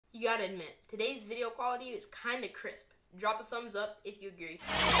You gotta admit, today's video quality is kinda crisp. Drop a thumbs up if you agree.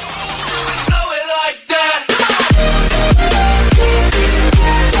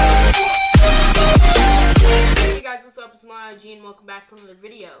 Hey guys, what's up? It's Malawi and welcome back to another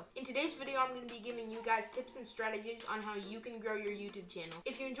video. In today's video, I'm going to be giving you guys tips and strategies on how you can grow your YouTube channel.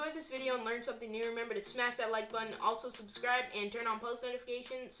 If you enjoyed this video and learned something new, remember to smash that like button, also subscribe and turn on post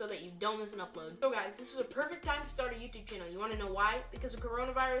notifications so that you don't miss an upload. So guys, this is a perfect time to start a YouTube channel. You want to know why? Because of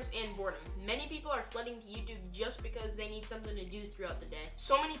coronavirus and boredom. Many people are flooding to YouTube just because they need something to do throughout the day.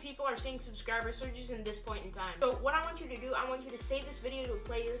 So many people are seeing subscriber surges in this point in time. So what I want you to do, I want you to save this video to a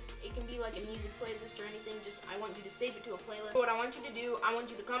playlist. It can be like a music playlist or anything, I want you to save it to a playlist. So what I want you to do, I want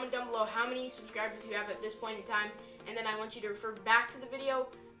you to comment down below how many subscribers you have at this point in time, and then I want you to refer back to the video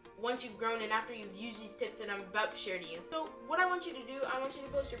once you've grown and after you've used these tips that I'm about to share to you. So what I want you to do, I want you to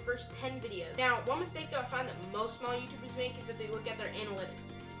post your first 10 videos. Now, one mistake that I find that most small YouTubers make is that they look at their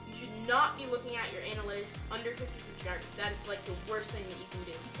analytics. You should not be looking at your analytics under 50 subscribers. That is like the worst thing that you can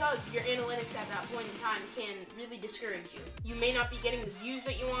do, because your analytics at that point in time can really discourage you. You may not be getting the views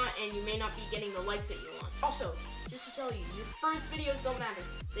that you want, and you may not be getting the likes that you want. Also, just to tell you, your first videos don't matter.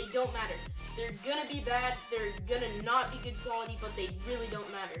 They don't matter. They're gonna be bad, they're gonna not be good quality, but they really don't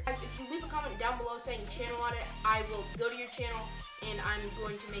matter. Guys, if you leave a comment down below saying channel audit, I will go to your channel and I'm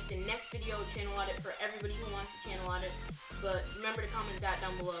going to make the next video channel audit for everybody who wants to channel audit. But remember to comment that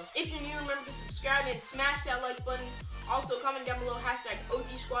down below. If you're new, remember to subscribe and smash that like button. Also, comment down below #OG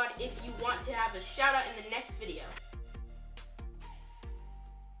Squad if you want to have a shout out in the next video.